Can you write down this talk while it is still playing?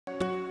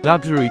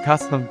Luxury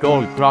custom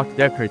gold grout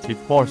decorative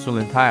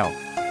porcelain tile.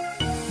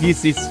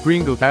 This is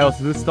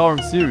Springletile's new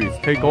Storm Series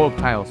K gold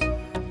tiles,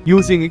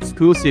 using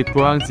exclusive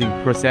bronzing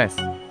process,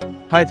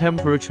 high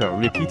temperature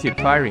repeated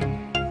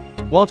firing,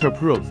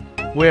 waterproof,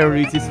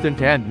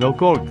 wear-resistant and no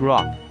gold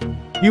grout.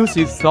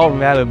 Uses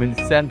storm elements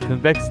and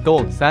convex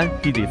gold sand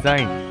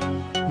design.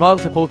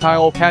 Multiple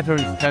tile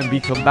patterns can be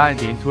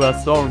combined into a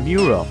storm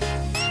mural.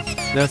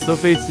 The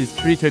surface is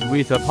treated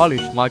with a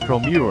polished micro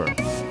mirror.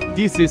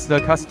 This is the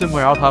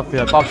customer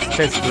out-of-the-box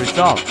test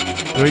result.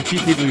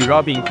 Repeatedly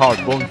rubbing hard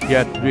won't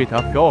get rid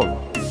of gold.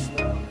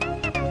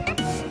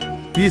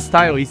 This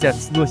tile is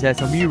as smooth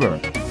as a mirror,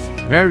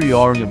 very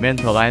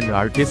ornamental and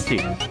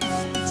artistic.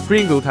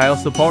 Springletile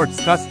supports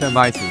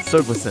customizing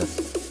services.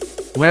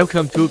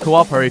 Welcome to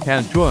cooperate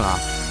and join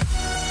us.